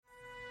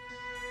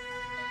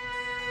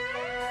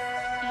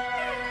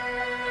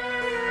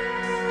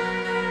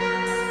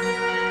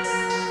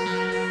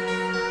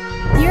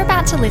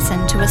about to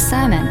listen to a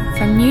sermon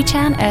from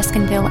Newtown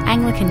Erskineville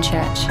Anglican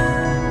Church.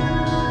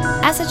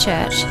 As a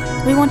church,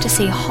 we want to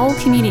see whole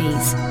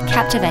communities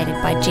captivated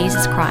by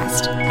Jesus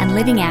Christ and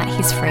living out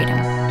his freedom.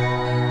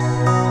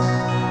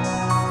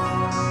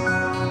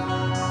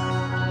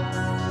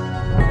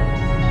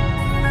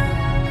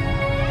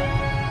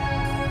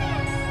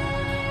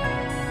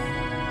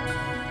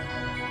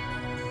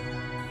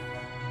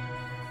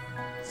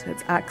 So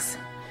it's Acts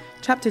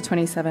chapter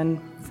 27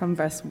 from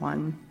verse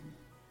 1.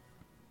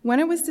 When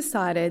it was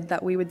decided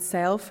that we would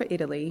sail for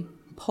Italy,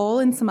 Paul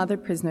and some other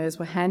prisoners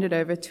were handed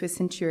over to a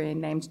centurion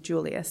named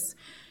Julius,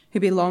 who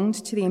belonged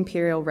to the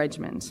imperial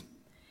regiment.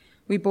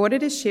 We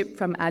boarded a ship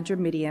from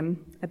Adramyttium,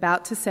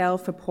 about to sail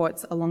for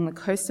ports along the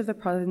coast of the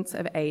province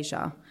of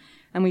Asia,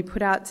 and we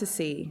put out to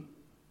sea.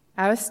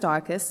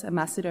 Aristarchus, a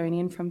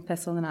Macedonian from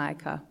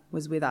Thessalonica,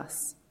 was with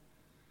us.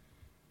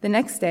 The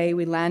next day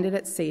we landed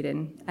at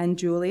Sidon, and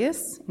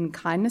Julius, in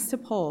kindness to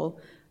Paul,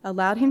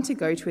 allowed him to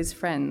go to his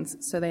friends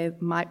so they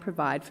might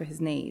provide for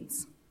his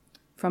needs.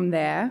 From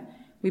there,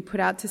 we put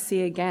out to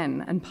sea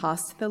again and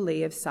passed to the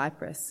lee of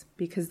Cyprus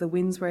because the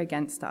winds were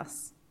against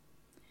us.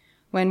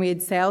 When we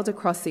had sailed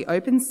across the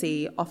open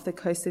sea off the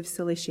coast of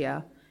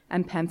Cilicia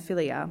and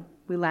Pamphylia,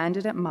 we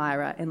landed at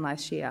Myra in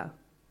Lycia.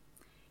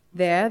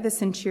 There, the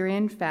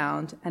centurion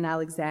found an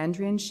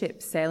Alexandrian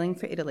ship sailing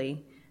for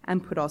Italy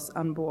and put us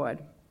on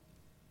board.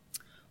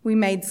 We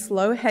made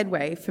slow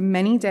headway for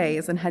many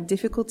days and had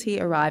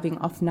difficulty arriving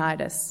off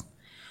Cnidus.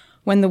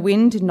 When the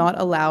wind did not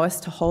allow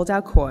us to hold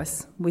our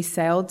course, we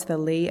sailed to the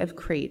lee of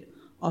Crete,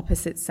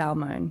 opposite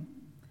Salmone.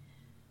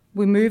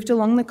 We moved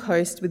along the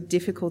coast with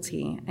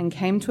difficulty and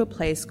came to a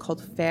place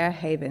called Fair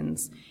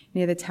Havens,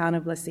 near the town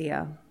of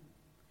Lasea.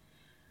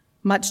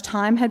 Much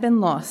time had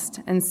been lost,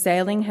 and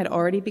sailing had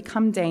already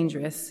become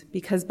dangerous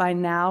because by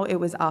now it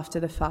was after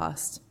the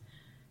fast.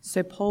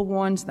 So Paul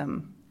warned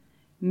them,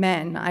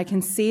 "Men, I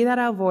can see that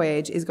our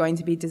voyage is going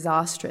to be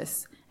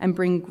disastrous and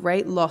bring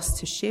great loss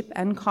to ship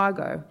and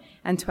cargo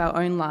and to our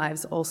own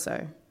lives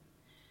also."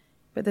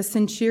 But the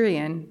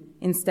centurion,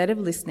 instead of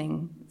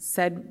listening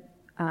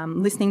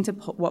to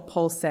what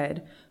Paul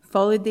said,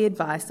 followed the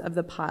advice of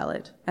the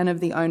pilot and of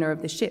the owner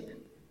of the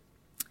ship.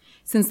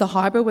 Since the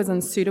harbour was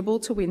unsuitable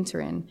to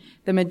winter in,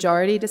 the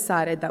majority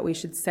decided that we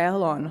should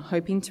sail on,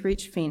 hoping to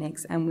reach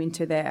Phoenix and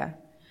winter there.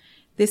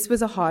 This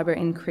was a harbour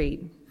in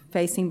Crete,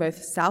 facing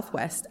both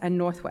southwest and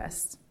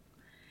northwest.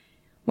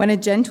 When a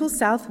gentle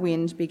south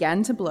wind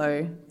began to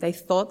blow, they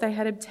thought they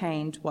had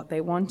obtained what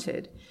they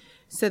wanted,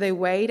 so they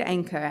weighed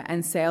anchor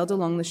and sailed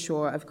along the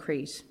shore of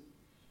Crete.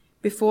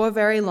 Before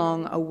very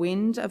long, a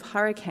wind of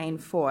hurricane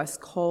force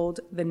called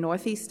the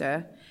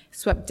northeaster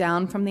swept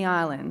down from the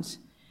island.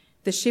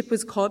 The ship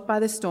was caught by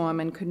the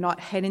storm and could not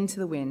head into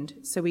the wind,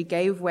 so we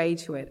gave way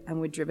to it and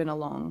were driven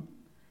along.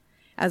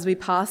 As we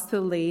passed the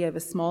lee of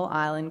a small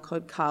island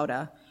called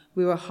Cauda,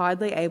 we were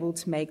hardly able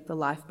to make the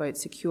lifeboat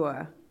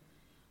secure.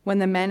 When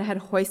the men had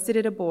hoisted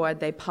it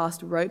aboard, they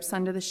passed ropes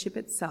under the ship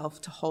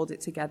itself to hold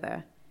it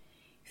together.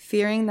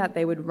 Fearing that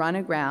they would run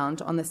aground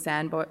on the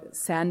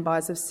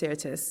sandbars of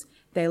Syrtis,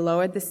 they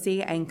lowered the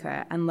sea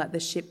anchor and let the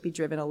ship be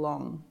driven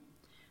along.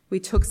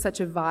 We took such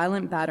a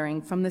violent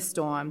battering from the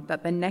storm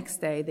that the next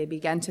day they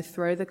began to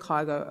throw the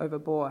cargo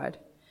overboard.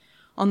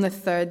 On the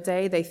third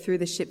day, they threw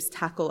the ship's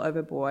tackle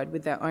overboard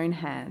with their own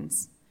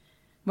hands.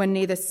 When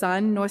neither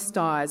sun nor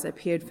stars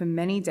appeared for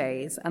many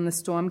days and the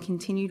storm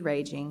continued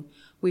raging,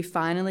 we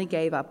finally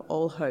gave up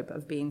all hope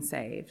of being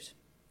saved.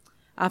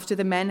 After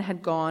the men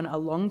had gone a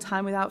long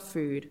time without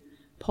food,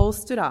 Paul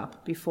stood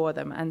up before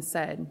them and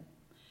said,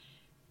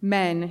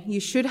 "Men, you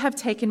should have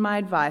taken my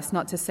advice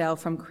not to sail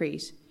from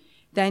Crete.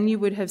 Then you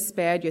would have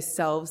spared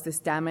yourselves this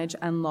damage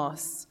and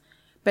loss.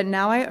 But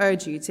now I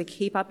urge you to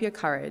keep up your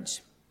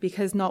courage,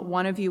 because not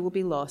one of you will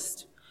be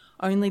lost,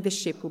 only the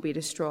ship will be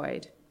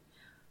destroyed.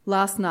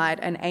 Last night,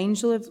 an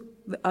angel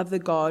of the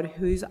God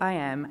whose I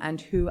am and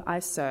who I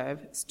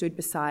serve stood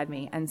beside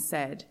me and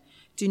said,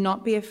 'Do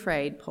not be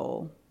afraid,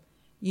 Paul.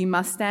 You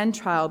must stand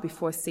trial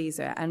before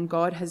Caesar, and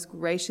God has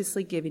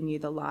graciously given you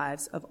the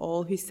lives of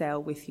all who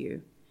sail with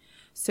you.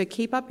 So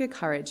keep up your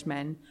courage,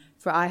 men,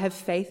 for I have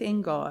faith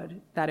in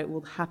God that it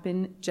will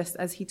happen just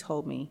as he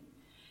told me.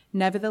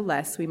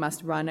 Nevertheless, we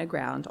must run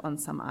aground on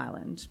some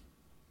island.'"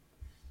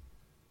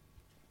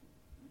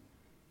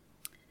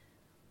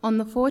 On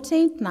the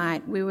 14th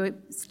night, we were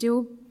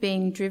still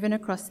being driven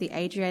across the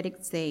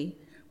Adriatic Sea,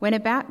 when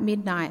about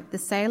midnight the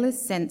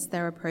sailors sensed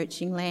their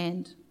approaching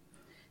land.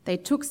 They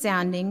took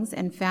soundings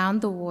and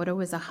found the water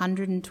was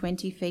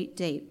 120 feet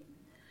deep.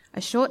 A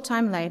short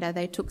time later,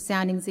 they took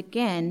soundings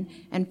again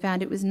and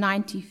found it was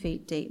 90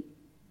 feet deep.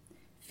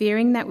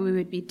 Fearing that we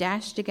would be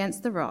dashed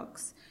against the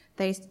rocks,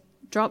 they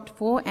dropped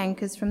 4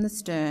 anchors from the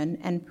stern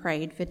and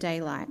prayed for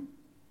daylight.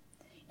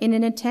 In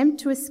an attempt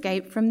to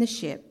escape from the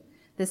ship,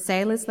 the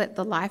sailors let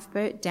the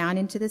lifeboat down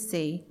into the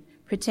sea,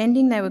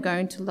 pretending they were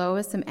going to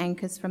lower some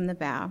anchors from the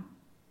bow.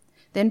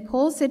 Then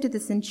Paul said to the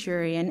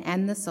centurion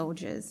and the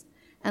soldiers,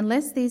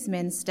 "Unless these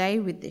men stay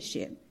with the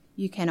ship,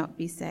 you cannot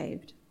be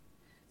saved."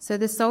 So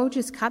the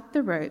soldiers cut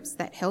the ropes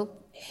that held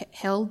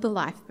held the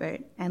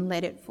lifeboat and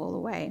let it fall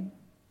away.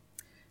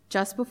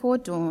 Just before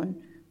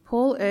dawn,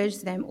 Paul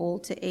urged them all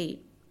to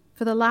eat.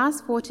 For the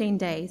last 14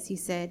 days, he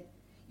said,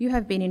 "You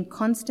have been in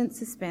constant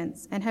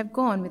suspense and have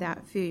gone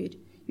without food.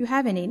 You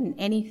haven't eaten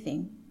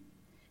anything.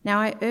 Now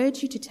I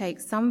urge you to take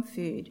some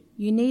food.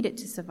 You need it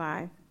to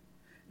survive.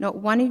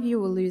 Not one of you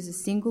will lose a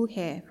single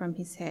hair from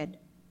his head."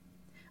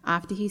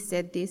 After he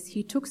said this,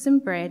 he took some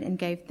bread and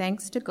gave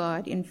thanks to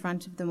God in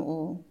front of them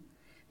all.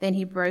 Then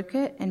he broke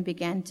it and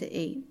began to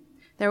eat.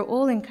 They were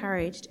all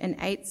encouraged and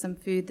ate some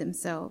food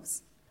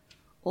themselves.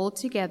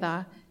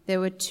 Altogether, there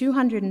were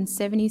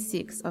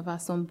 276 of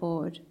us on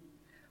board.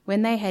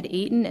 When they had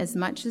eaten as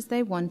much as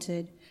they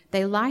wanted,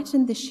 they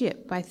lightened the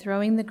ship by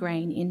throwing the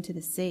grain into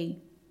the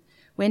sea.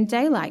 When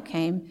daylight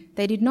came,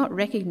 they did not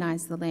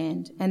recognize the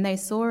land, and they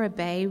saw a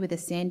bay with a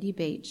sandy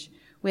beach,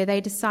 where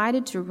they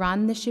decided to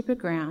run the ship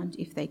aground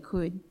if they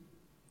could.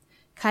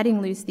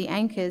 Cutting loose the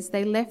anchors,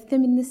 they left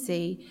them in the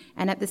sea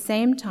and at the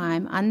same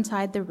time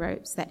untied the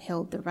ropes that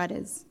held the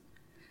rudders.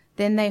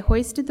 Then they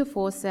hoisted the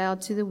foresail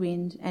to the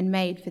wind and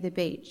made for the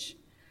beach.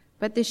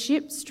 But the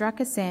ship struck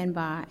a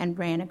sandbar and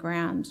ran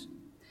aground.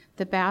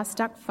 The bow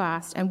stuck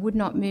fast and would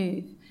not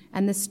move,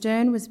 and the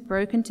stern was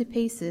broken to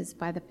pieces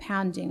by the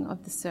pounding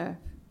of the surf.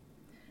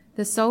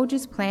 The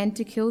soldiers planned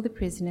to kill the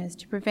prisoners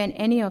to prevent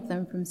any of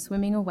them from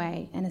swimming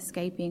away and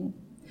escaping.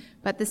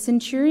 But the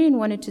centurion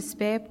wanted to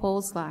spare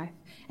Paul's life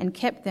and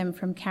kept them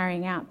from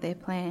carrying out their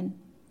plan.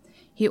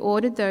 He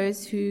ordered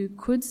those who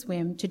could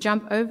swim to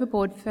jump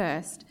overboard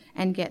first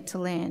and get to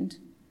land.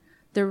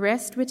 The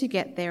rest were to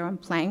get there on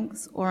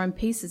planks or on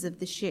pieces of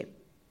the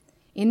ship.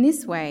 In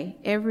this way,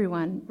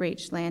 everyone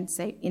reached land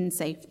in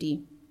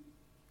safety.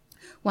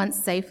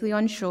 Once safely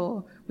on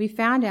shore, we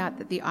found out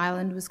that the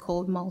island was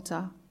called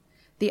Malta.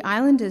 The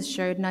islanders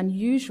showed an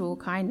unusual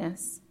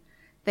kindness.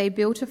 They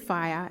built a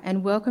fire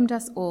and welcomed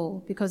us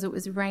all because it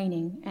was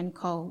raining and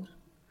cold.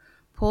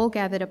 Paul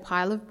gathered a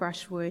pile of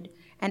brushwood,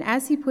 and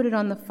as he put it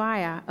on the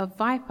fire, a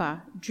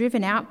viper,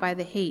 driven out by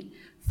the heat,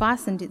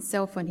 fastened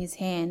itself on his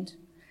hand.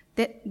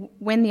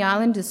 When the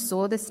islanders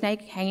saw the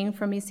snake hanging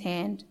from his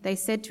hand, they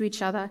said to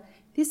each other,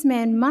 "This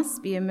man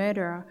must be a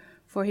murderer,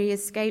 for he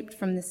escaped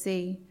from the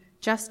sea.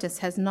 Justice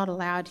has not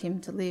allowed him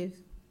to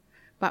live."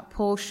 But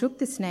Paul shook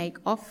the snake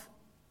off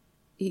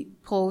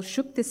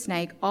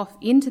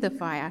into the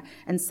fire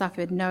and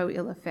suffered no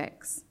ill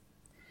effects.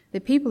 The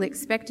people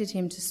expected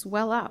him to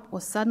swell up or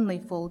suddenly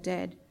fall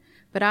dead,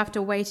 but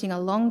after waiting a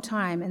long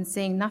time and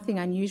seeing nothing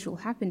unusual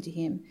happen to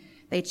him,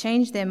 they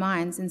changed their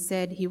minds and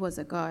said he was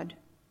a god.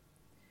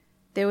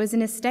 There was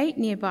an estate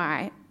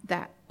nearby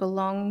that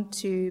belonged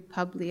to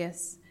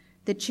Publius,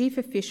 the chief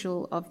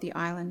official of the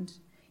island.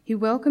 He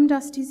welcomed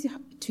us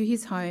to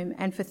his home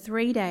and for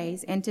 3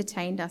 days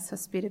entertained us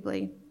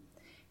hospitably.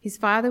 His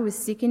father was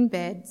sick in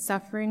bed,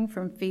 suffering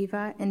from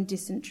fever and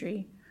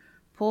dysentery.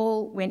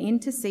 Paul went in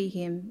to see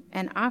him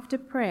and after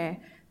prayer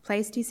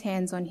placed his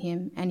hands on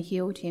him and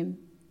healed him.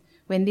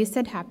 When this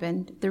had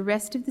happened, the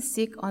rest of the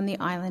sick on the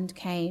island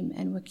came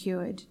and were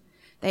cured.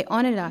 They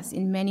honoured us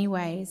in many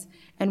ways,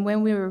 and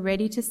when we were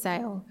ready to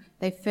sail,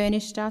 they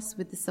furnished us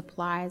with the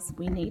supplies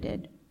we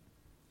needed.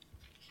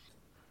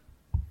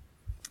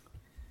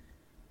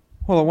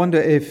 Well, I wonder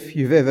if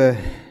you've ever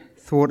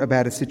thought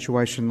about a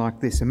situation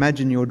like this.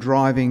 Imagine you're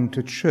driving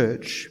to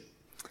church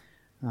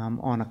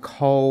on a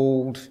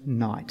cold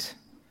night.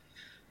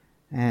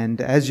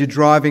 And as you're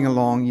driving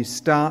along, you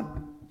start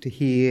to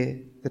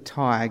hear the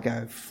tyre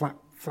go flap,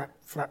 flap,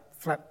 flap,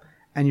 flap,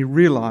 and you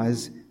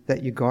realise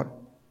that you got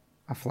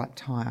a flat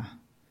tyre.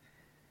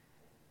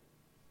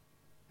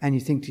 And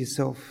you think to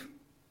yourself,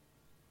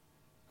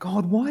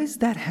 God, why is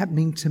that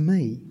happening to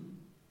me?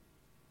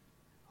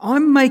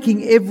 I'm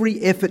making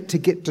every effort to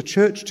get to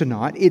church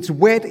tonight. It's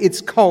wet, it's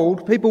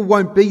cold, people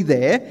won't be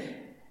there,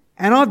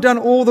 and I've done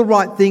all the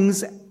right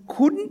things.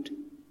 Couldn't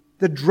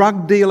the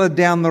drug dealer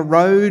down the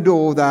road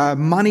or the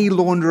money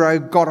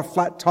launderer got a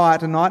flat tyre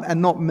tonight and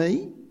not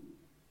me?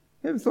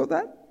 You ever thought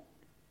that?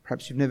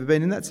 Perhaps you've never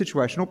been in that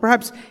situation. Or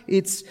perhaps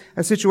it's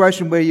a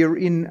situation where you're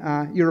in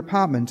your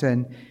apartment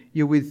and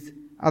you're with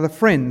other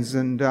friends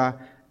and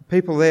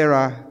people there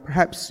are,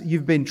 perhaps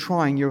you've been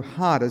trying your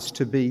hardest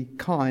to be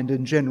kind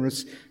and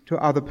generous to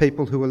other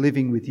people who are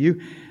living with you,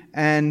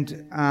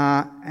 and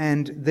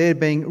they're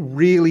being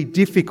really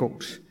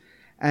difficult.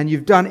 And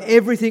you've done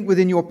everything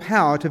within your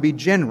power to be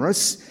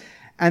generous,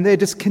 and they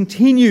just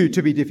continue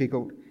to be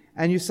difficult.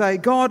 And you say,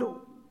 God,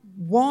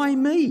 why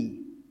me?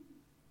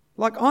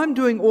 Like, I'm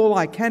doing all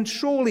I can.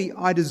 Surely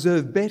I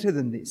deserve better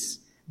than this,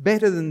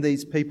 better than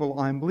these people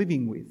I'm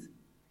living with.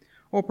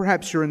 Or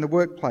perhaps you're in the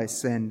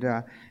workplace and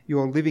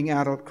you're living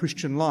out a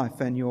Christian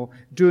life and you're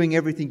doing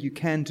everything you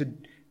can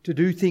to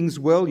do things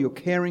well. You're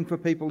caring for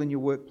people in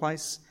your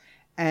workplace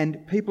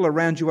and people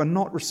around you are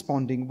not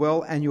responding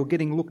well and you're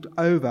getting looked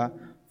over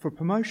for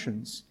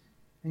promotions.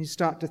 And you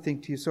start to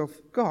think to yourself,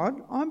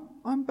 God,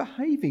 I'm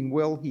behaving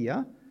well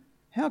here.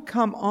 How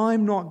come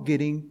I'm not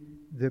getting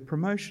the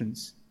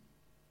promotions?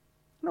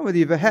 I don't know whether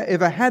you've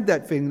ever had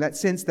that feeling, that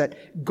sense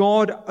that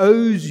God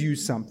owes you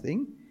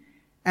something,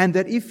 and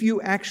that if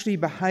you actually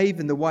behave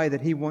in the way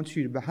that he wants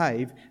you to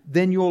behave,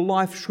 then your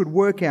life should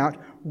work out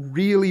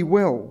really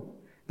well,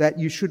 that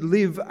you should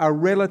live a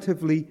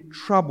relatively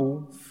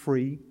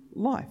trouble-free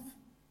life.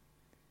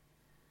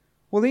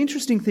 Well, the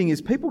interesting thing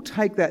is people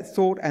take that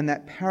thought and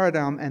that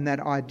paradigm and that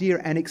idea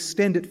and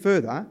extend it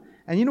further,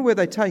 and you know where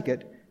they take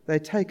it? They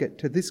take it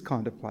to this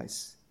kind of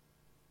place,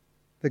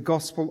 the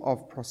gospel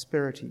of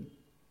prosperity.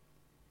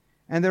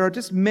 And there are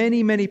just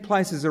many, many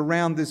places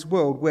around this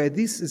world where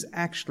this is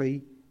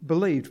actually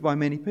believed by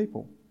many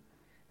people.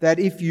 That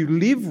if you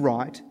live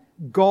right,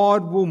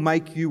 God will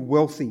make you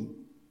wealthy.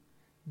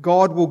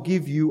 God will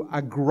give you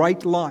a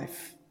great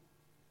life.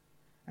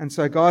 And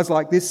so guys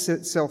like this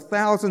sell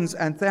thousands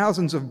and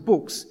thousands of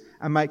books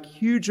and make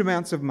huge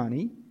amounts of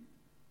money,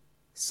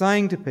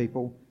 saying to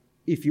people,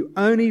 if you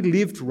only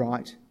lived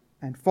right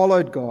and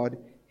followed God,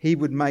 he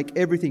would make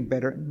everything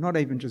better. Not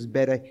even just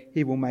better,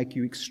 he will make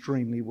you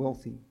extremely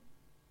wealthy.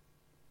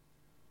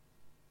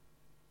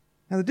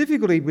 Now the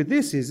difficulty with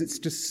this is it's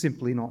just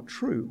simply not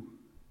true.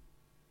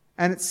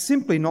 And it's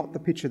simply not the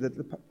picture that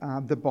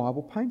the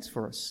Bible paints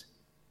for us.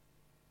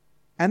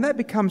 And that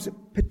becomes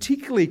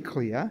particularly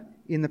clear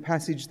in the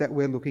passage that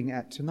we're looking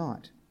at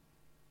tonight.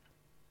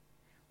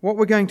 What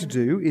we're going to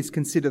do is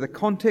consider the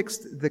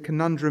context, the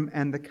conundrum,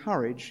 and the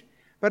courage.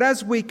 But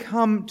as we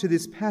come to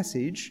this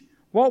passage,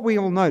 what we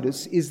will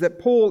notice is that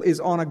Paul is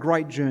on a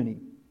great journey.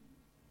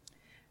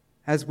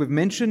 As we've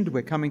mentioned,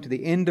 we're coming to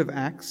the end of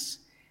Acts,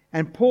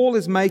 and Paul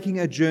is making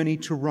a journey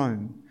to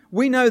Rome.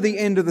 We know the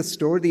end of the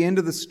story. The end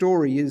of the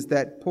story is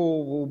that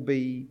Paul will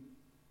be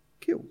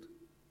killed.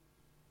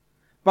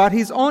 But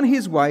he's on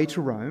his way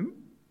to Rome,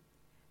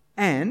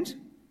 and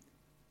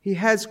he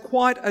has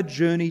quite a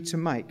journey to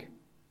make.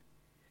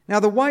 Now,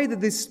 the way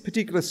that this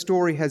particular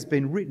story has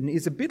been written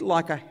is a bit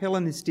like a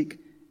Hellenistic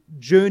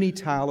journey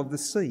tale of the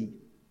sea.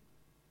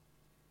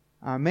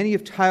 Many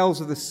of tales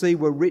of the sea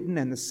were written,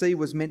 and the sea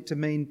was meant to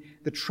mean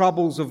the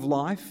troubles of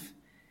life,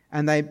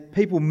 and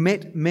people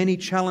met many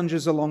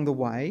challenges along the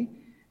way,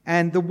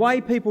 and the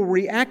way people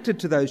reacted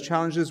to those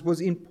challenges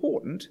was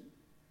important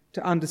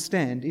to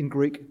understand in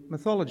Greek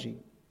mythology.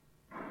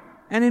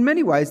 And in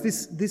many ways,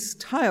 this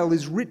tale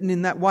is written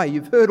in that way.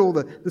 You've heard all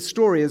the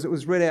story as it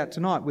was read out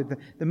tonight with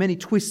the many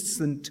twists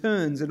and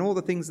turns and all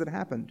the things that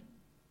happened.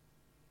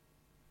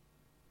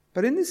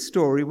 But in this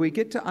story, we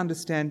get to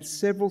understand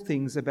several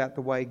things about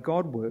the way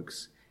God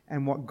works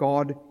and what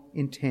God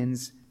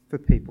intends for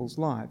people's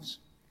lives.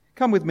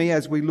 Come with me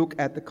as we look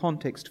at the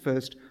context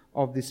first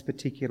of this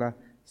particular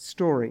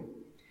story.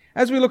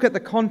 As we look at the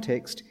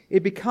context,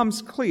 it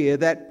becomes clear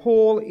that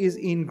Paul is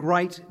in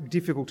great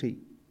difficulty.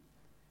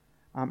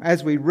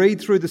 As we read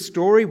through the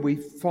story, we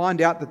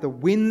find out that the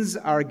winds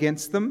are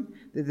against them,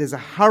 that there's a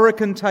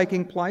hurricane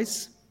taking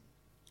place.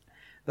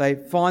 They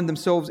find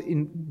themselves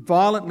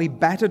violently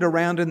battered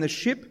around in the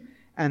ship,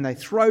 and they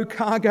throw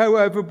cargo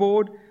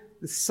overboard.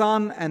 The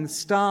sun and the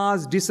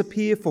stars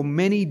disappear for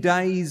many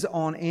days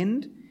on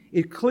end.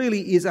 It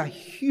clearly is a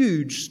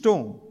huge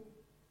storm.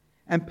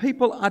 And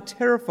people are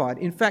terrified.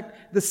 In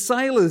fact, the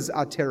sailors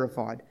are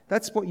terrified.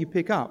 That's what you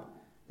pick up.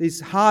 These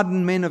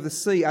hardened men of the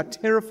sea are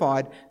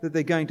terrified that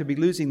they're going to be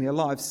losing their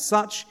lives.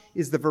 Such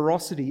is the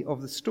ferocity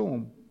of the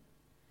storm.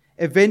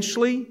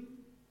 Eventually,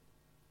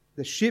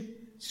 the ship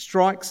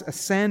strikes a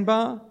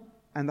sandbar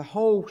and the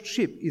whole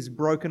ship is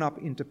broken up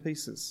into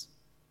pieces.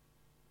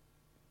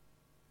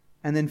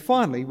 And then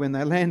finally, when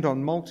they land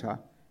on Malta,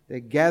 they're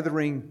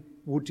gathering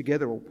wood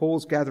together, or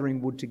Paul's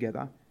gathering wood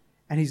together,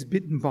 and he's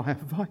bitten by a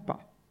viper.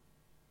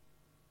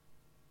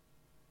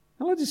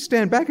 Now let's just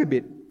stand back a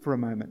bit for a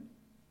moment.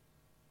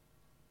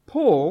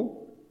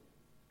 Paul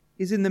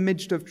is in the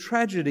midst of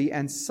tragedy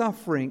and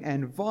suffering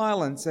and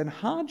violence and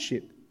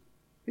hardship,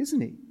 isn't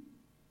he?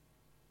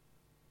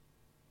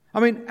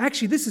 I mean,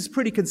 actually, this is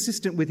pretty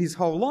consistent with his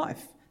whole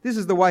life. This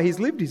is the way he's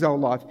lived his whole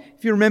life.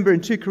 If you remember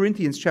in 2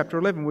 Corinthians chapter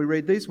 11, we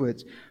read these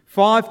words.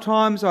 5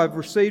 times I've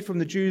received from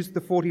the Jews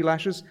the 40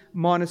 lashes,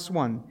 minus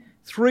 1.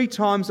 3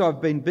 times I've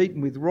been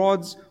beaten with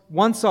rods.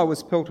 Once I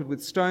was pelted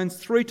with stones.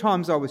 3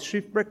 times I was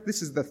shipwrecked.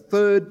 This is the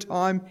 3rd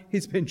time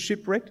he's been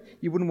shipwrecked.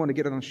 You wouldn't want to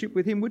get on a ship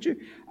with him, would you?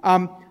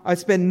 I've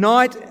spent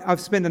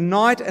a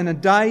night and a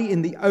day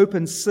in the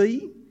open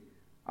sea.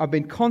 I've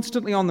been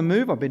constantly on the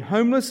move. I've been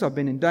homeless. I've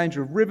been in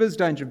danger of rivers,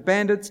 danger of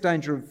bandits,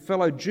 danger of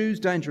fellow Jews,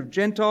 danger of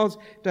Gentiles,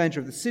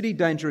 danger of the city,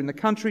 danger in the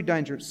country,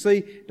 danger at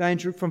sea,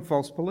 danger from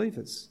false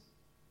believers.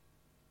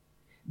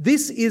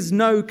 This is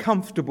no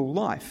comfortable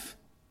life.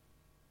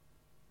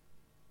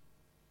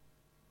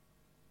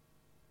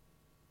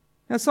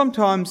 Now,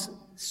 sometimes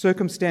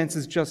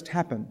circumstances just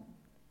happen.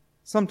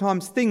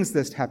 Sometimes things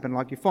just happen,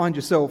 like you find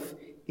yourself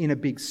in a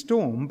big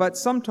storm, but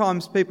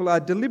sometimes people are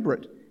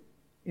deliberate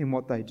in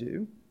what they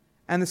do,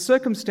 and the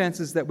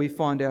circumstances that we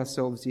find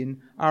ourselves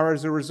in are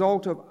as a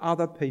result of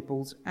other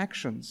people's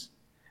actions.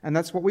 And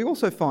that's what we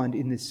also find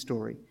in this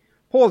story.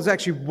 Paul has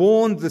actually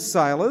warned the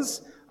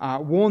sailors,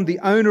 warned the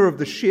owner of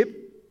the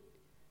ship,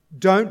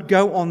 don't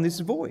go on this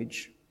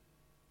voyage.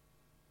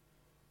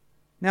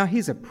 Now,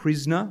 he's a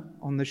prisoner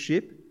on the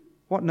ship.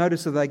 What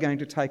notice are they going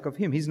to take of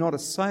him? He's not a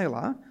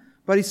sailor,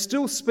 But he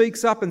still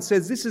speaks up and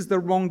says, this is the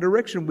wrong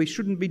direction. We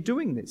shouldn't be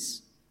doing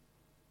this.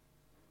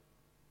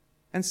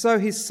 And so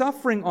his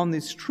suffering on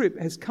this trip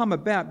has come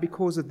about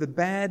because of the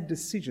bad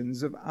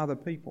decisions of other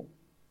people.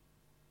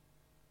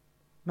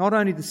 Not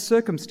only the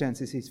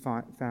circumstances he's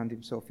found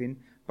himself in,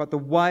 but the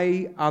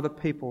way other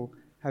people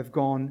have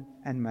gone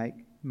and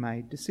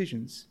made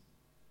decisions.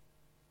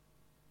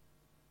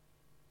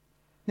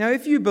 Now,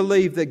 if you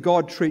believe that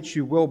God treats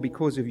you well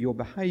because of your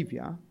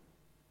behaviour,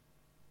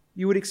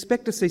 you would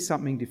expect to see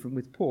something different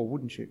with Paul,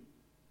 wouldn't you?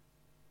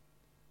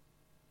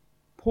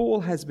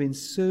 Paul has been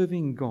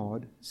serving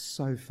God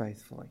so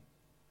faithfully.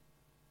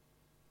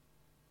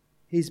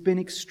 He's been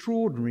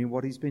extraordinary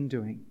what he's been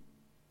doing.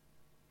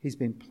 He's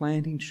been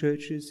planting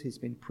churches, he's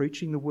been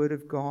preaching the word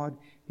of God,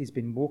 he's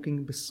been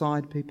walking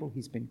beside people,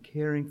 he's been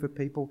caring for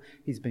people,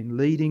 he's been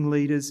leading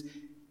leaders,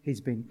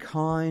 he's been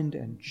kind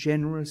and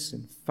generous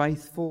and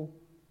faithful.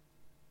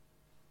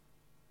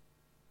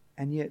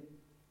 And yet,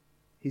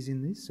 he's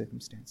in these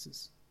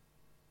circumstances.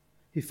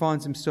 He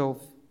finds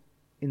himself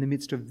in the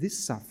midst of this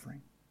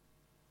suffering.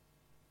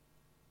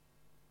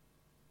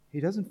 He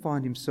doesn't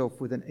find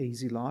himself with an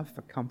easy life,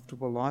 a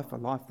comfortable life, a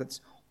life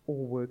that's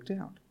all worked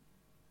out.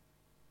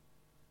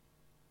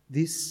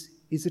 This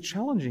is a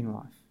challenging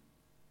life.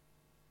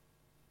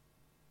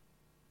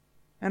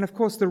 And of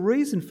course, the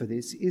reason for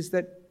this is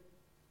that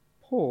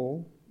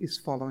Paul is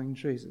following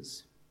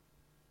Jesus.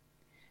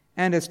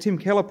 And as Tim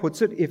Keller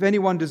puts it, if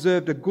anyone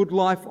deserved a good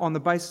life on the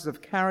basis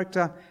of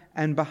character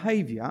and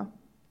behaviour,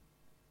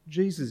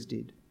 Jesus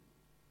did.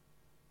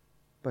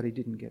 But he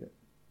didn't get it.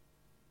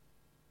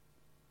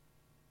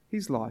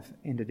 His life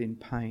ended in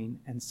pain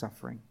and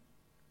suffering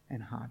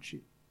and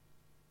hardship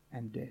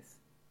and death.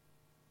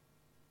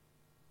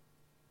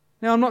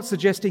 Now, I'm not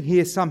suggesting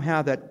here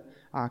somehow that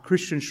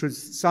Christians should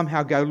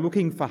somehow go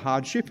looking for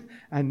hardship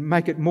and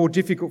make it more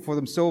difficult for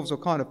themselves or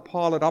kind of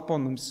pile it up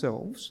on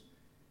themselves.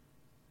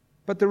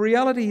 But the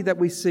reality that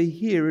we see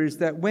here is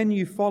that when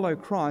you follow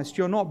Christ,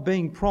 you're not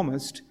being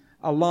promised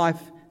a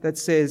life that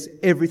says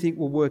everything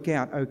will work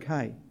out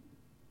okay.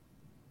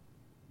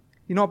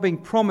 You're not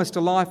being promised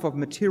a life of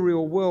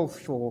material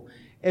wealth or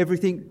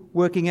everything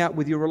working out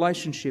with your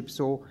relationships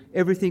or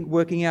everything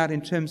working out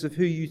in terms of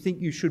who you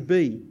think you should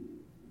be.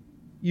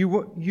 You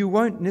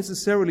won't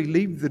necessarily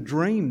live the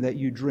dream that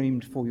you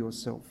dreamed for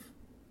yourself.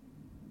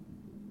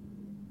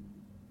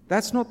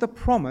 That's not the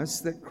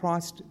promise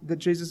that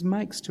Jesus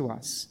makes to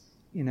us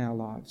in our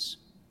lives.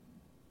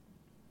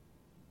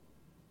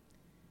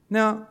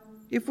 Now,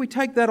 if we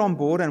take that on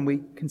board and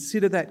we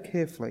consider that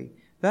carefully,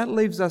 that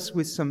leaves us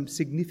with some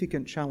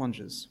significant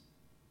challenges.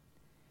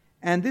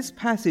 And this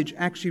passage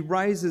actually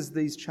raises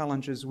these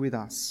challenges with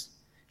us.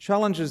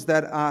 Challenges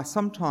that are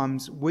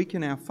sometimes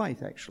weaken our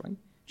faith, actually.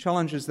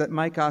 Challenges that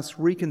make us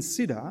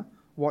reconsider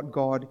what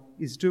God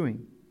is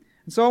doing.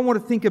 And so I want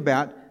to think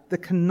about the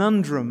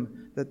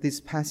conundrum that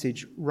this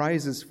passage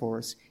raises for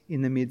us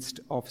in the midst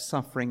of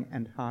suffering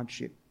and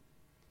hardship.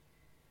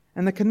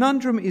 And the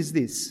conundrum is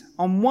this.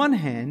 On one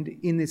hand,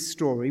 in this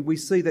story, we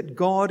see that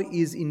God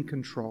is in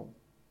control.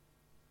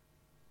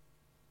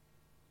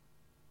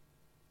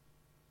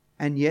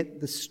 And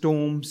yet the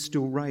storm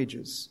still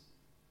rages.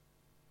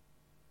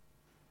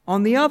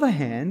 On the other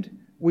hand,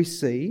 we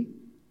see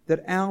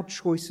that our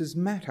choices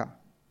matter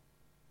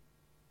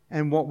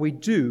and what we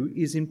do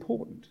is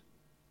important.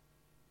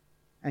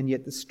 And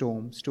yet the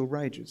storm still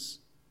rages.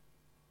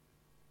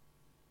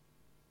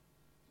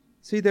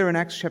 See there in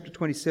Acts chapter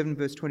 27,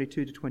 verse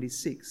 22 to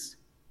 26.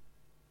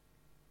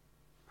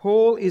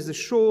 Paul is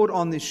assured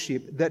on this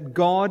ship that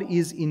God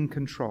is in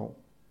control.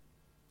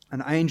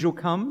 An angel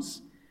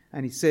comes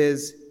and he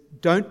says,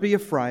 "Don't be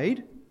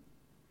afraid.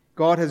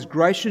 God has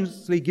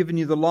graciously given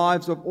you the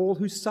lives of all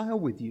who sail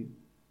with you.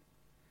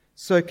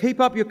 So keep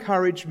up your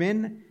courage,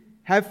 men.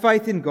 Have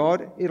faith in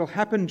God. It'll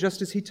happen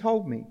just as he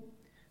told me.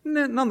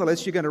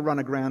 Nonetheless, you're going to run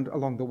aground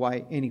along the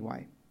way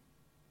anyway."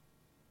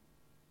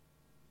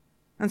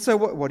 And so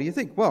what do you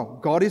think? Well,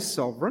 God is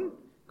sovereign.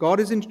 God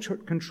is in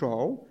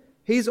control.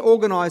 He's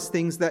organised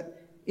things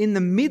that in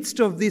the midst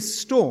of this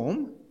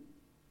storm,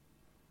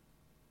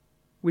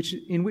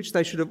 in which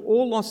they should have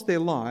all lost their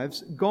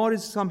lives, God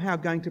is somehow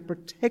going to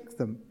protect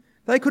them.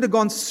 They could have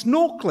gone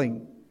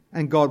snorkeling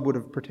and God would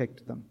have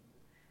protected them.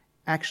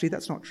 Actually,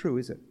 that's not true,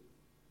 is it?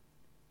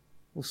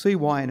 We'll see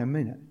why in a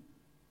minute.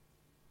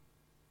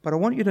 But I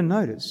want you to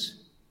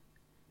notice,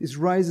 this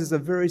raises a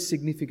very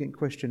significant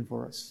question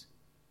for us.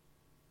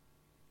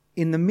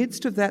 In the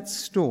midst of that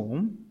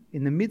storm,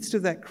 in the midst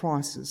of that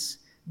crisis,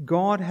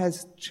 God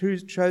has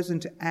chosen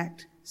to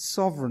act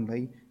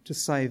sovereignly to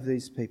save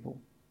these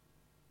people.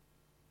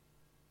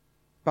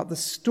 But the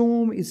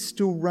storm is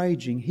still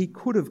raging. He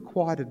could have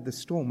quieted the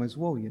storm as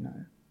well, you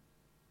know.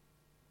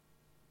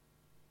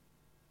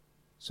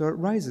 So it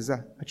raises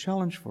a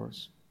challenge for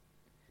us.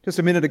 Just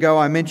a minute ago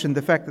I mentioned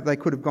the fact that they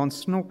could have gone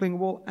snorkeling.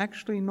 Well,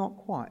 actually not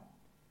quite.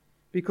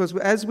 Because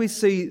as we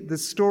see the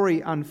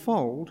story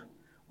unfold,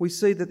 we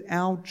see that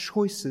our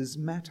choices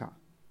matter.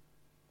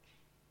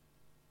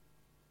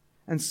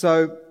 And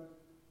so,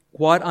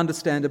 quite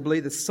understandably,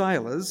 the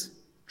sailors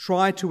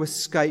try to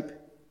escape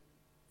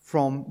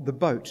from the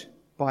boat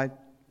by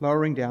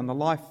lowering down the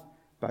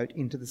lifeboat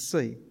into the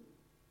sea.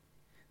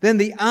 Then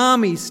the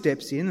army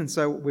steps in, and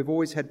so we've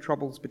always had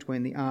troubles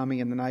between the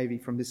army and the navy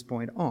from this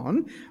point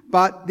on,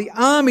 but the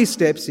army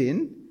steps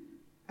in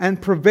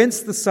and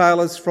prevents the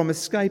sailors from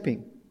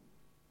escaping.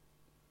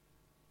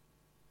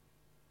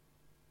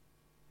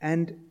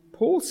 And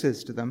Paul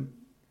says to them,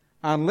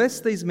 unless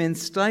these men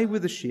stay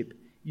with the ship,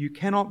 you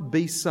cannot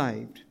be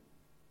saved.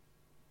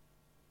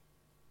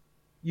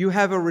 You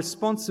have a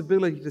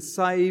responsibility to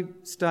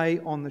stay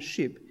on the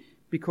ship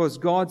because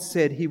God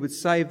said he would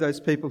save those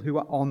people who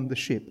are on the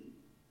ship.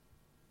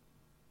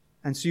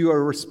 And so you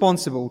are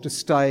responsible to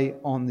stay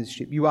on this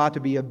ship. You are to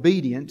be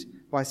obedient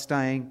by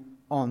staying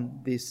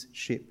on this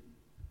ship.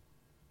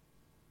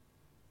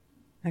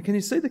 Now, can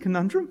you see the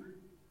conundrum?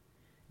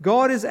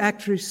 God is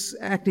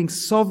acting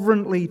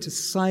sovereignly to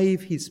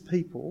save his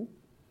people,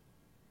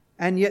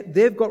 and yet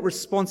they've got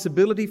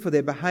responsibility for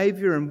their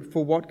behaviour and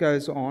for what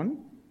goes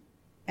on,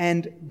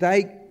 and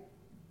they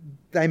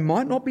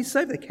might not be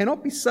saved. They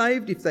cannot be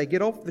saved if they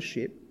get off the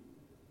ship.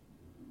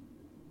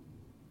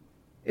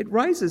 It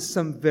raises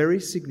some very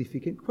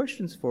significant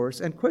questions for us,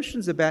 and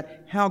questions about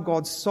how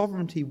God's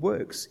sovereignty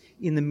works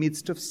in the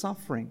midst of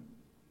suffering,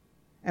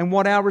 and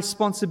what our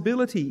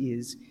responsibility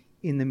is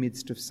in the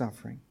midst of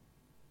suffering.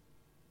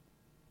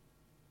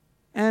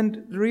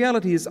 And the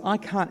reality is, I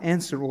can't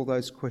answer all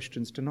those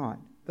questions tonight.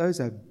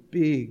 Those are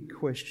big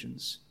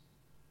questions,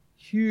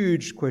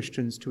 huge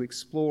questions to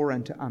explore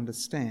and to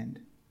understand.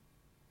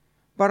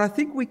 But I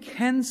think we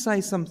can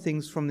say some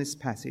things from this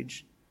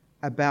passage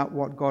about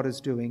what God is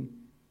doing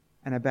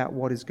and about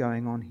what is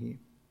going on here.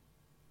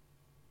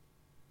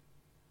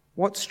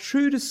 What's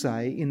true to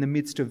say in the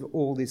midst of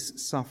all this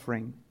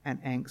suffering and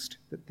angst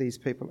that these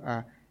people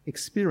are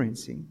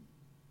experiencing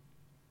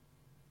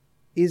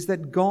is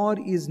that God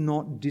is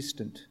not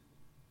distant.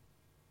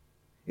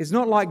 It's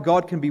not like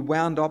God can be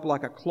wound up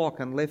like a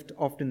clock and left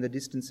off in the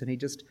distance and he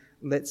just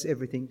lets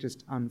everything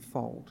just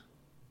unfold.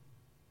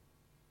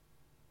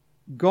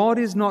 God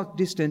is not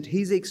distant.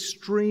 He's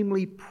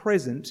extremely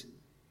present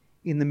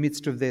in the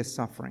midst of their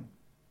suffering.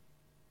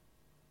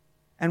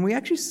 And we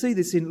actually see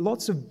this in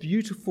lots of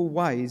beautiful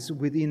ways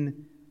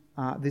within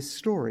this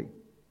story.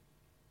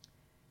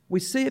 We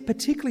see it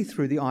particularly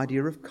through the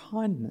idea of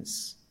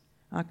kindness.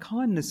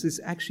 Kindness is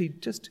actually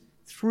just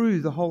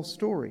through the whole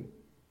story.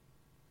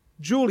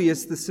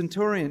 Julius, the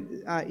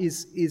centurion,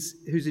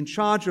 who's in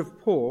charge of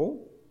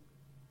Paul,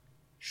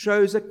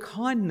 shows a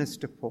kindness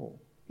to Paul.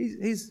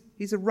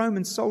 He's a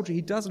Roman soldier.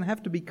 He doesn't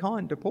have to be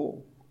kind to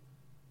Paul.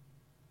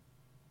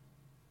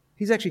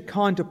 He's actually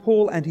kind to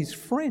Paul and his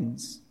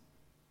friends.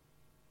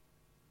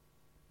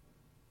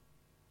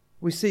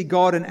 We see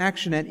God in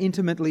action and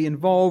intimately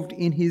involved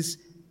in his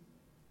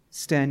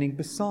standing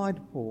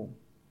beside Paul.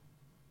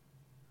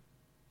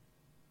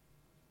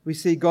 We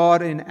see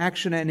God in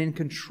action and in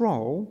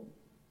control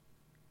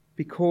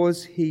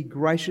because he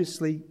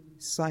graciously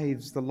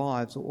saves the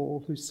lives of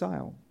all who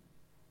sail.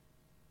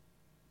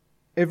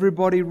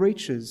 Everybody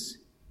reaches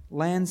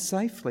land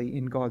safely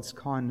in God's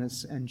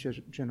kindness and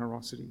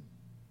generosity.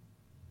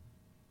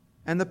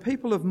 And the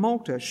people of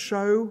Malta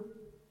show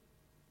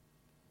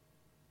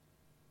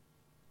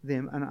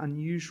them an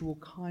unusual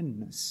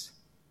kindness.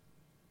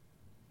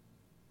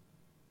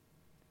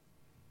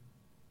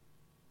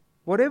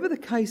 Whatever the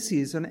case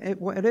is, and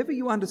whatever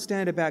you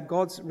understand about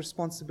God's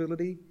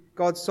responsibility,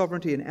 God's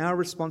sovereignty and our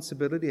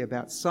responsibility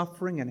about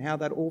suffering and how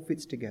that all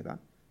fits together,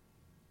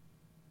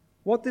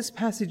 what this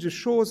passage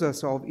assures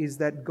us of is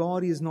that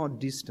God is not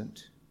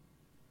distant.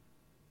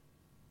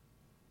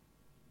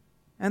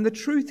 And the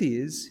truth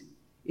is,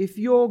 if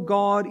your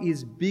God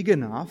is big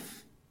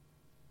enough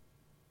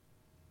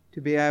to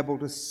be able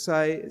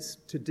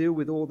to deal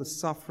with all the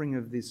suffering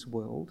of this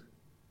world,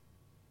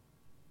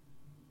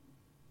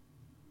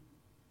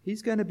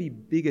 he's going to be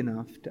big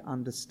enough to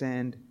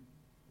understand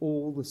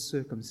all the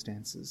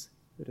circumstances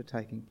that are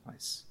taking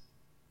place.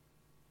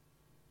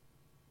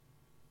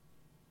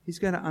 He's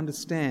going to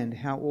understand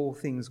how all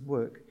things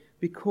work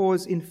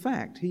because, in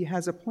fact, he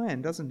has a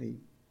plan, doesn't he?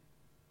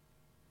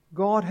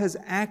 God has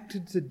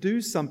acted to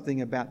do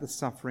something about the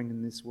suffering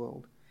in this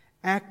world,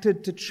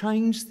 acted to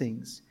change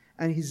things,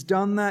 and he's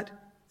done that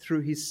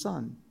through his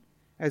Son.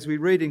 As we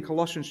read in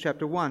Colossians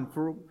chapter 1,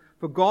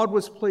 for God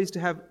was pleased to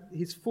have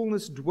his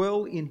fullness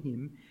dwell in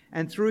him,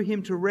 and through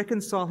him to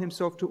reconcile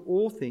himself to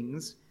all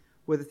things,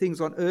 whether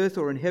things on earth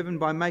or in heaven,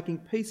 by making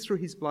peace through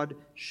his blood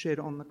shed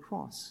on the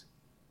cross.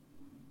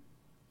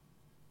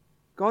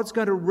 God's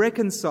going to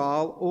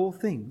reconcile all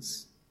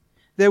things.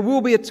 There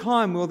will be a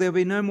time where there will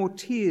be no more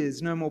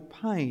tears, no more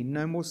pain,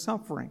 no more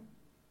suffering.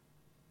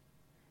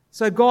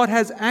 So God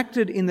has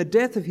acted in the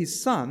death of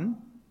his Son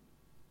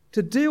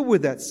to deal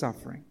with that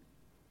suffering.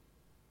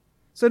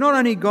 So not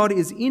only God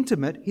is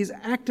intimate, he's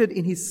acted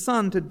in his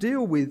Son to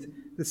deal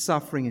with the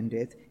suffering and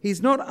death.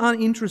 He's not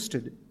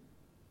uninterested.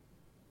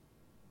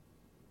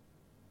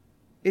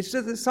 It's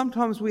just that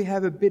sometimes we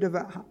have a bit of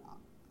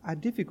a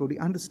difficulty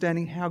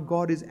understanding how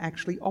God is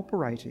actually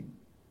operating.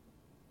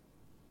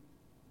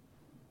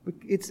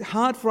 It's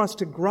hard for us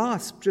to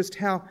grasp just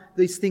how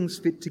these things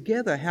fit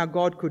together, how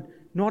God could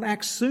not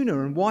act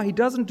sooner and why he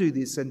doesn't do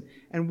this and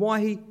why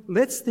he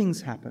lets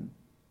things happen.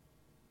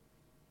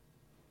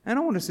 And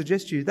I want to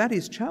suggest to you that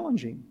is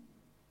challenging.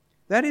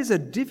 That is a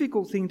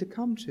difficult thing to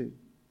come to.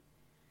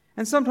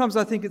 And sometimes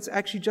I think it's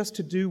actually just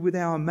to do with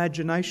our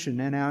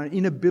imagination and our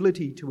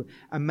inability to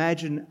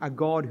imagine a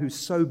God who's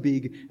so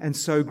big and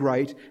so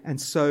great and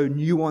so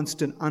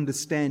nuanced and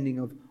understanding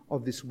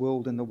of this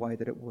world and the way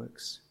that it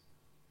works.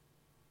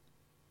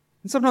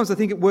 And sometimes I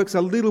think it works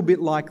a little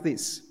bit like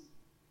this.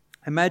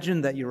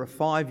 Imagine that you're a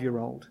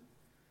 5-year-old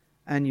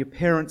and your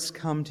parents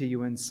come to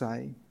you and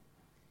say,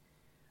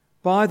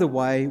 "By the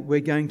way, we're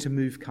going to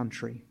move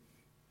country."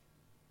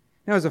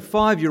 Now, as a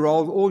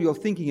 5-year-old, all you're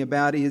thinking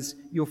about is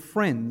your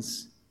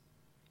friends,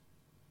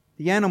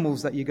 the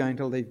animals that you're going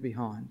to leave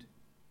behind,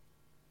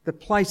 the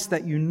place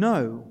that you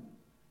know,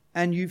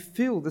 and you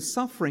feel the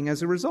suffering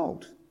as a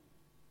result.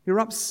 You're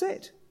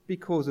upset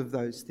because of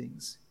those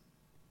things.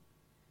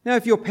 Now,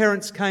 if your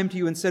parents came to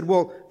you and said,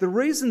 "Well, the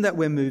reason that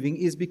we're moving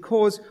is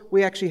because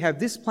we actually have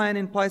this plan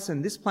in place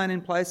and this plan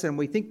in place, and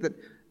we think that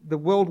the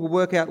world will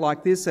work out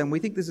like this, and we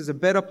think this is a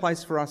better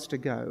place for us to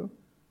go,"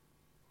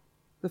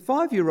 the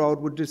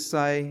 5-year-old would just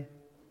say,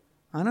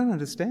 "I don't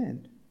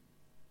understand.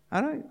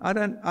 I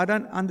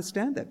don't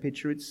understand that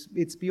picture.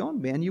 It's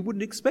beyond me." And you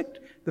wouldn't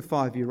expect the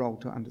 5-year-old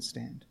to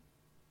understand,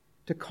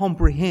 to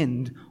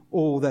comprehend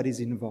all that is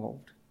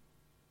involved.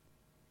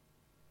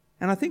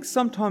 And I think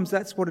sometimes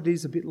that's what it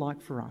is a bit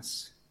like for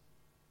us.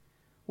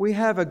 We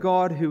have a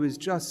God who is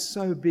just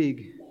so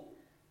big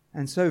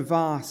and so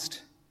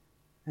vast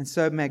and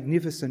so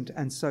magnificent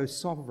and so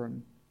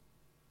sovereign.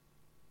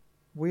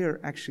 We're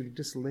actually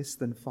just less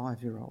than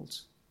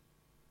 5-year-olds.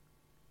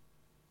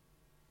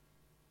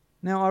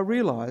 Now, I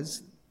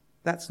realise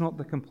that's not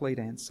the complete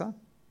answer,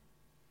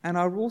 and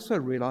I also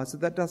realise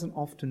that doesn't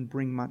often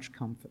bring much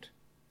comfort.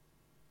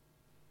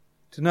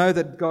 To know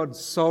that God's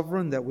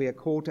sovereign, that we are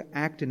called to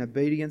act in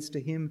obedience to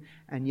him,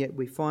 and yet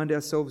we find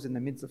ourselves in the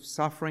midst of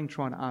suffering,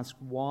 trying to ask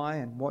why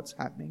and what's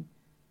happening.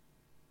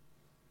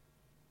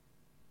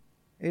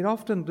 It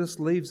often just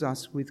leaves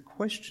us with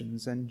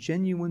questions and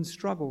genuine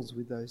struggles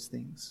with those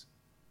things.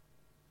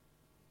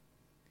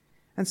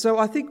 And so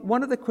I think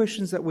one of the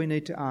questions that we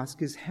need to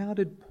ask is, how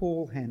did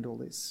Paul handle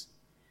this?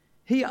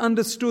 He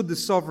understood the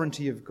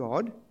sovereignty of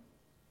God.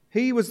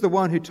 He was the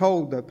one who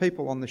told the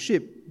people on the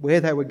ship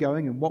where they were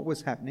going and what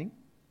was happening.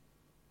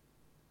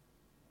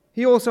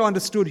 He also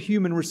understood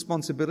human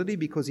responsibility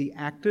because he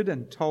acted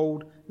and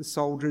told the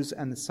soldiers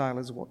and the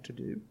sailors what to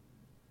do.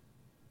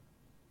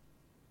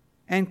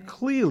 And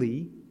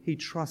clearly, he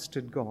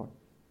trusted God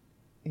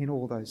in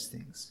all those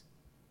things.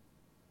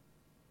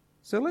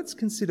 So let's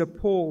consider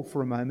Paul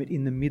for a moment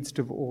in the midst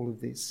of all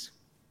of this.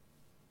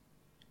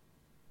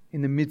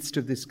 In the midst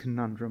of this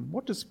conundrum,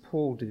 what does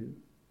Paul do?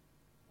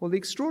 Well, the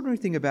extraordinary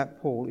thing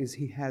about Paul is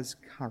he has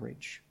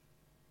courage.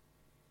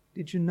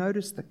 Did you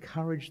notice the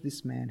courage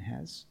this man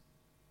has?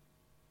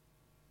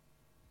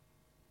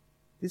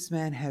 This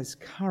man has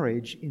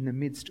courage in the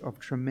midst of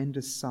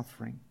tremendous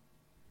suffering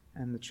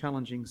and the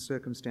challenging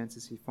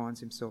circumstances he finds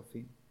himself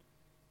in.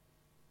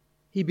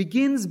 He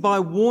begins by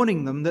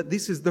warning them that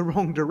this is the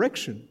wrong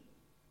direction.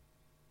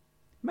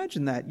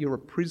 Imagine that. You're a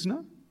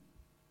prisoner.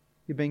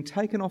 You're being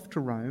taken off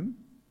to Rome.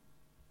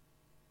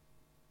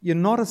 You're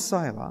not a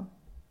sailor.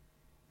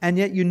 And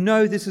yet you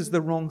know this is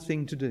the wrong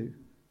thing to do.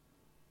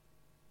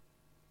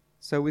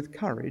 So with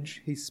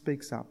courage, he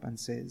speaks up and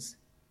says,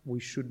 we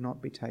should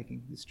not be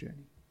taking this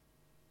journey.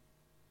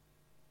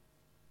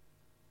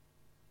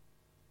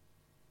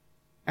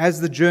 As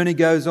the journey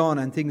goes on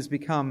and things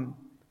become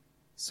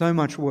so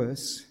much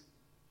worse,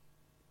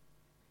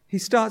 he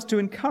starts to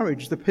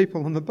encourage the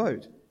people on the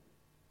boat.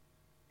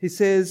 He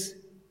says,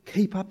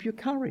 keep up your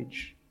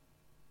courage.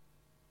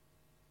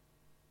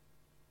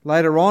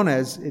 Later on,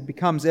 as it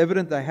becomes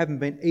evident they haven't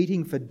been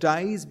eating for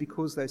days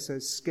because they're so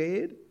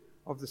scared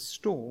of the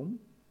storm,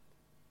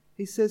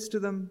 he says to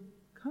them,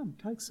 come,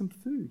 take some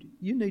food.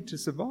 You need to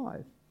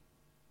survive.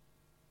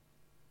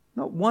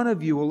 Not one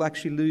of you will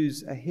actually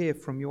lose a hair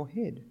from your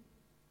head.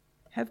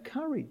 Have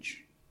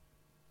courage.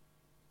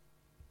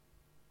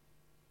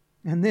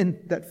 And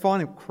then that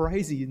final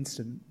crazy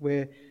instant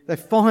where they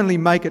finally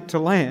make it to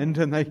land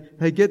and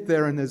they get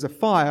there and there's a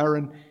fire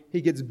and he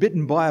gets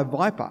bitten by a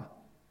viper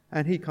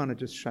and he kind of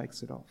just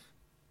shakes it off.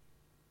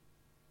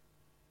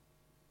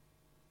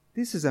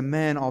 This is a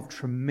man of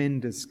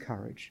tremendous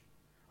courage.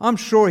 I'm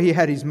sure he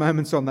had his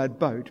moments on that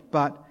boat,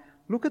 but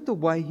look at the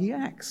way he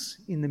acts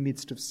in the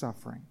midst of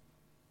suffering.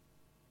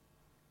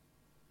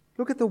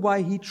 Look at the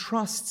way he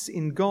trusts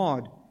in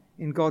God,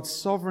 in God's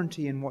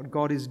sovereignty and what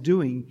God is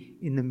doing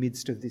in the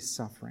midst of this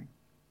suffering.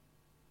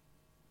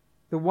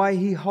 The way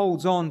he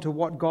holds on to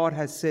what God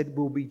has said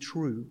will be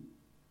true.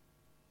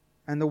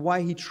 And the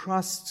way he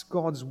trusts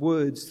God's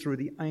words through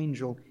the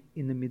angel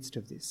in the midst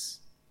of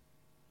this.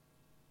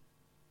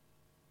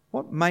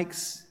 What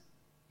makes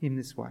him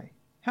this way?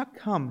 How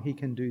come he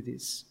can do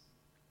this?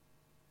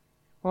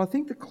 Well, I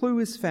think the clue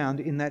is found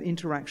in that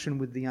interaction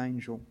with the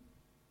angel.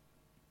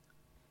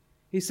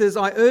 He says,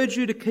 I urge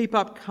you to keep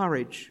up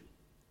courage,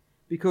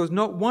 because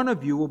not one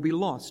of you will be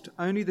lost,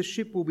 only the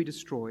ship will be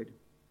destroyed.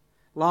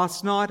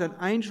 Last night an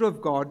angel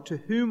of God, to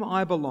whom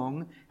I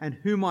belong and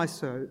whom I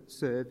serve,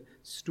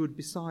 stood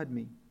beside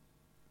me.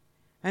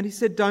 And he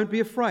said, don't be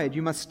afraid.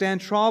 You must stand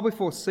trial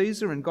before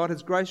Caesar, and God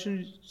has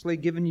graciously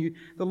given you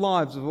the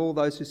lives of all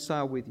those who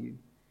sail with you.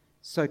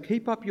 So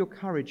keep up your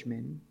courage,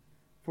 men,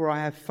 for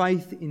I have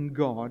faith in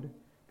God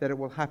that it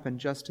will happen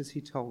just as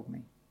he told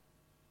me.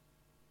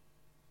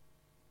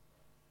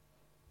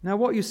 Now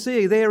what you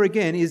see there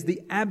again is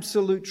the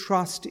absolute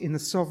trust in the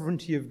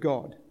sovereignty of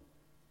God.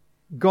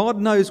 God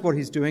knows what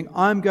he's doing.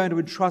 I'm going to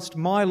entrust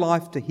my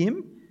life to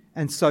him,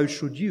 and so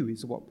should you,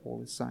 is what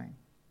Paul is saying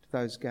to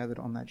those gathered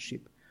on that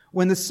ship,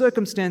 when the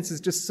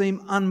circumstances just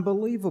seem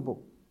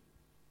unbelievable.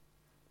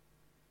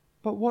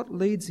 But what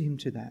leads him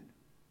to that?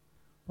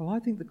 Well, I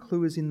think the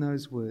clue is in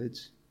those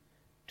words,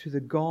 to the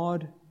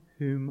God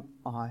whom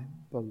I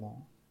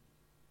belong.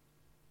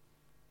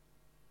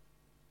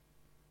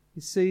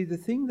 You see, the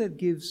thing that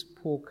gives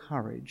Paul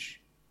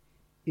courage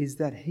is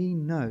that he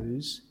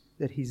knows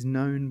that he's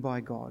known by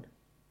God,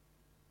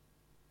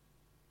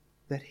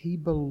 that he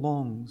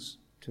belongs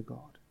to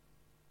God,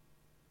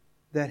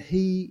 that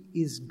he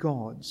is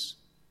God's.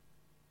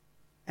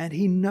 And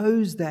he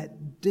knows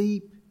that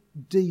deep,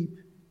 deep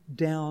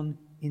down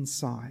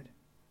inside.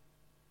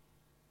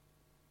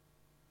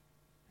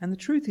 And the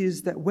truth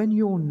is that when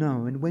you're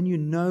known, when you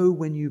know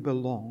when you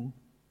belong,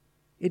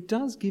 it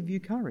does give you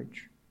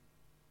courage.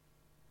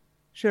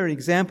 Share an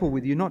example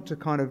with you, not to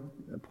kind of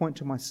point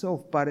to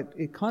myself, but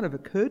it kind of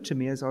occurred to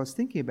me as I was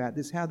thinking about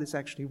this, how this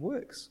actually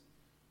works.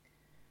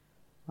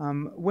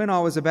 When I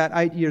was about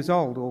 8 years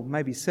old, or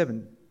maybe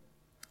 7,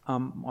 I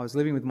was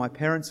living with my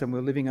parents and we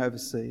were living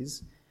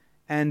overseas.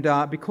 And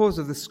because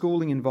of the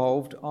schooling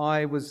involved,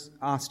 I was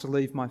asked to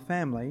leave my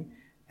family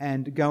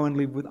and go and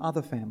live with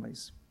other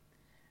families.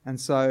 And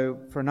so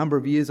for a number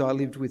of years I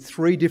lived with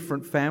 3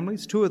 different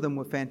families. 2 of them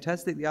were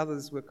fantastic, the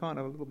others were kind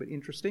of a little bit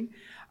interesting.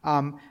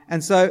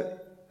 And so,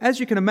 as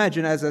you can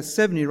imagine, as a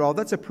 7-year-old,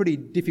 that's a pretty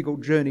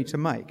difficult journey to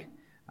make.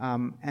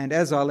 And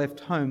as I left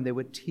home, there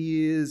were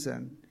tears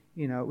and,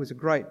 it was a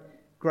great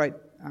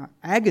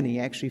agony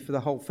actually for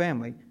the whole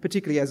family,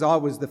 particularly as I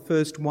was the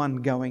first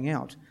one going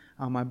out.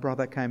 My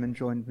brother came and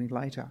joined me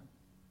later.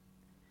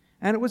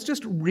 And it was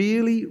just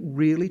really,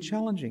 really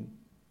challenging.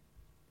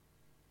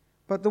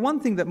 But the one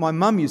thing that my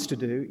mum used to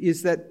do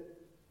is that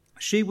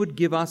she would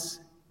give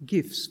us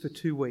gifts for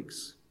 2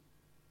 weeks.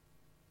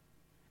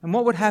 And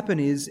what would happen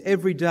is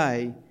every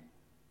day,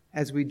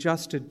 as we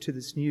adjusted to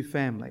this new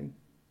family,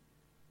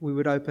 we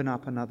would open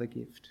up another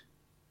gift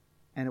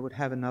and it would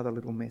have another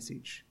little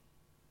message.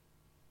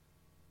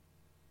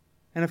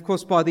 And of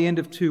course, by the end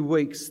of 2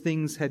 weeks,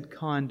 things had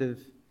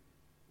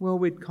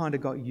we'd kind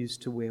of got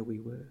used to where we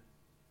were.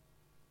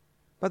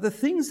 But the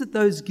things that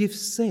those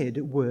gifts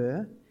said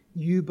were,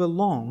 you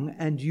belong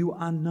and you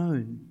are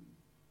known.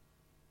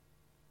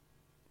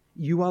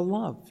 You are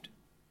loved.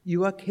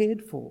 You are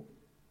cared for.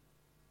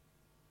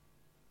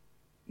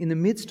 In the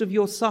midst of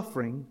your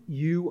suffering,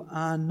 you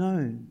are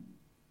known.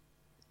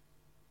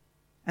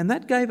 And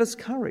that gave us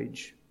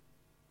courage.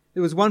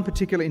 There was one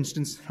particular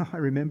instance I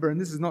remember, and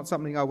this is not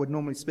something I would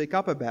normally speak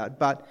up about,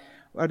 but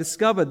I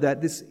discovered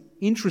that this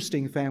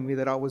interesting family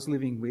that I was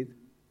living with,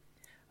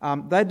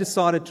 they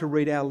decided to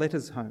read our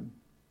letters home.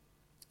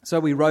 So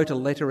we wrote a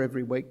letter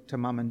every week to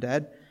Mum and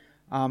Dad,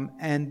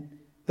 and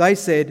they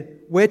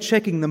said, we're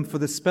checking them for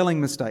the spelling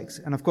mistakes.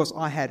 And of course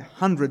I had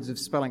hundreds of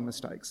spelling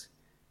mistakes.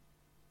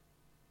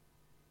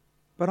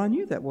 But I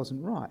knew that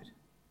wasn't right.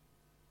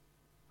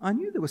 I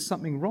knew there was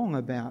something wrong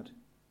about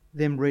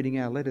them reading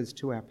our letters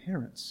to our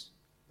parents,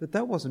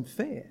 that wasn't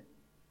fair.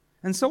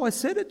 And so I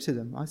said it to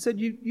them. I said,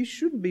 you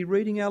shouldn't be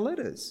reading our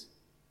letters.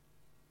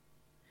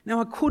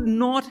 Now I could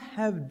not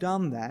have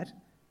done that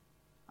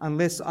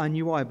unless I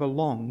knew I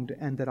belonged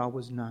and that I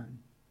was known.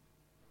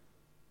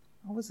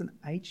 I was an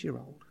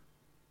 8-year-old.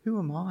 Who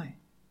am I?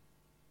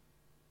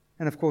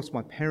 And of course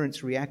my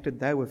parents reacted.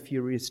 They were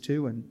furious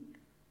too, and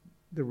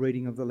the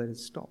reading of the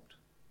letters stopped.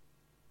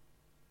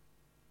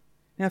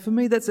 Now for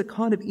me, that's a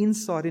kind of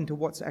insight into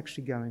what's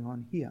actually going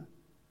on here.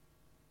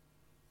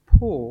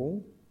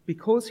 Paul,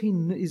 because he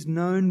is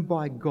known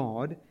by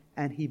God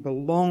and he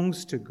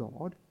belongs to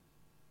God,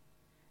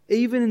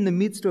 even in the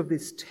midst of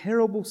this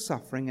terrible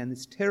suffering and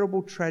this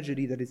terrible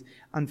tragedy that is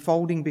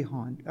unfolding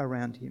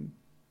around him,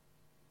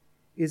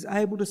 is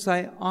able to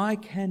say, I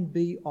can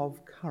be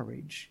of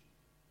courage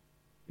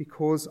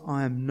because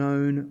I am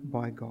known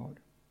by God.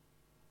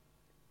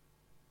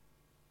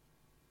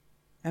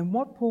 And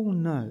what Paul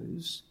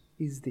knows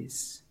is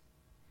this,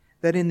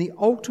 that in the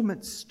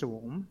ultimate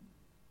storm,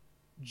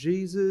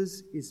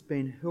 Jesus is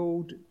being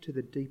held to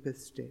the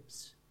deepest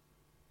depths.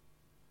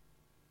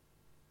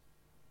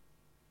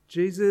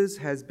 Jesus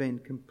has been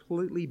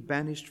completely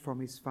banished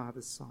from his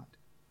Father's sight.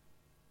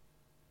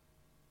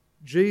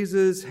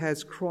 Jesus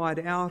has cried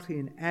out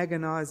in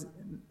agonizing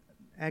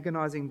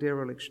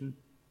dereliction,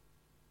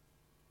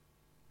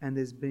 and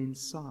there's been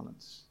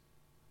silence.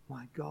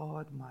 My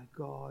God,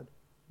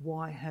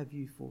 why have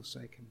you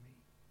forsaken me?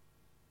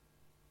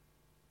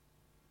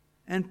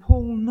 And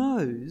Paul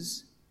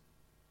knows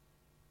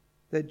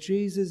that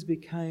Jesus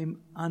became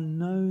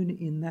unknown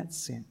in that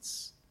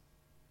sense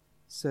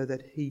so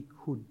that he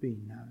could be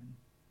known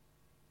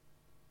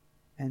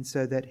and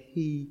so that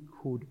he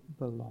could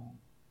belong.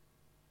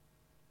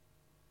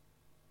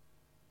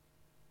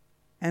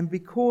 And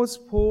because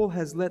Paul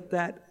has let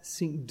that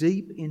sink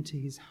deep into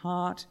his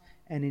heart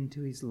and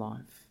into his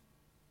life,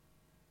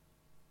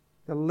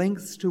 the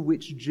lengths to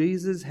which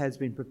Jesus has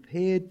been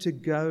prepared to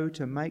go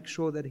to make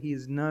sure that he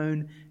is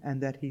known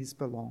and that he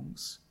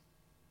belongs,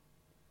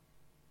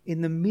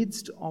 in the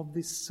midst of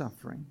this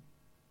suffering,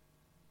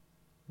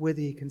 whether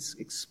he can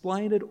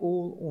explain it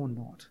all or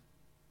not,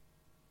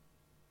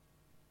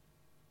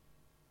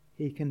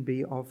 he can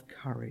be of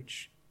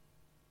courage.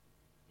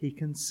 He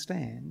can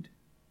stand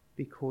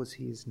because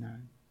he is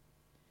known.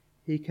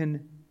 He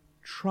can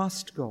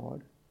trust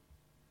God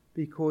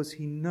because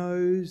he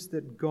knows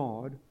that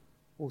God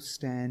will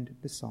stand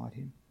beside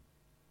him.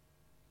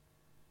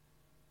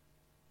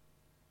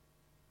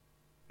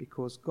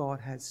 Because God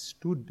has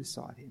stood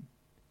beside him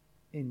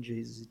in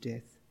Jesus'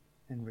 death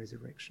and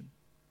resurrection.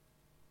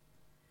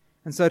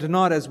 And so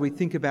tonight, as we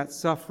think about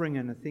suffering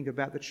and think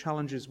about the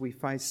challenges we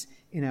face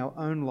in our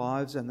own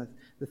lives and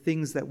the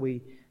things that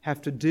we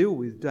have to deal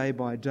with day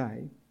by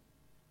day,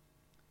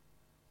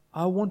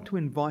 I want to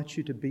invite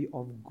you to be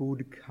of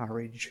good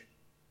courage,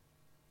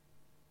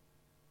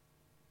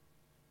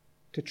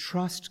 to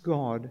trust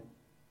God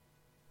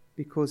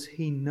because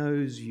he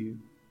knows you,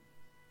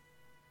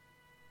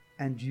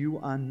 and you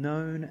are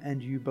known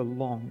and you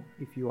belong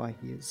if you are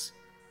his.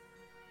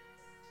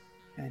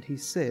 And he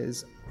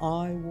says,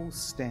 I will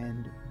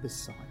stand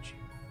beside you.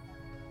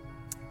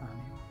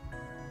 Amen.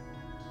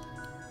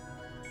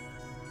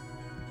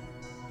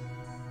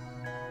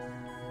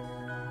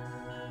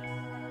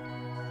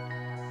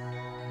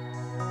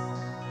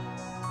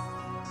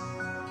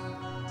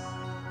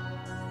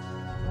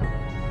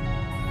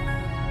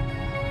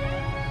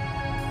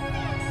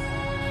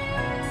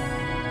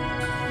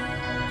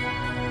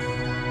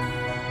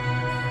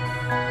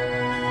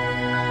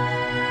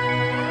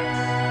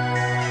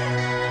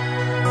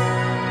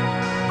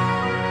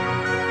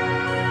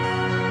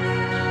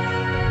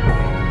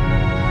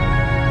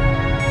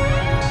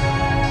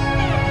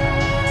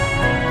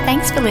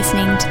 Thanks for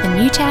listening to the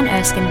Newtown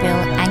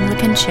Erskineville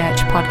Anglican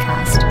Church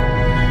podcast.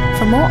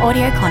 For more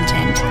audio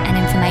content and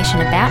information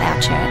about our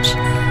church,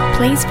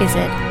 please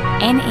visit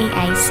neac.com.au.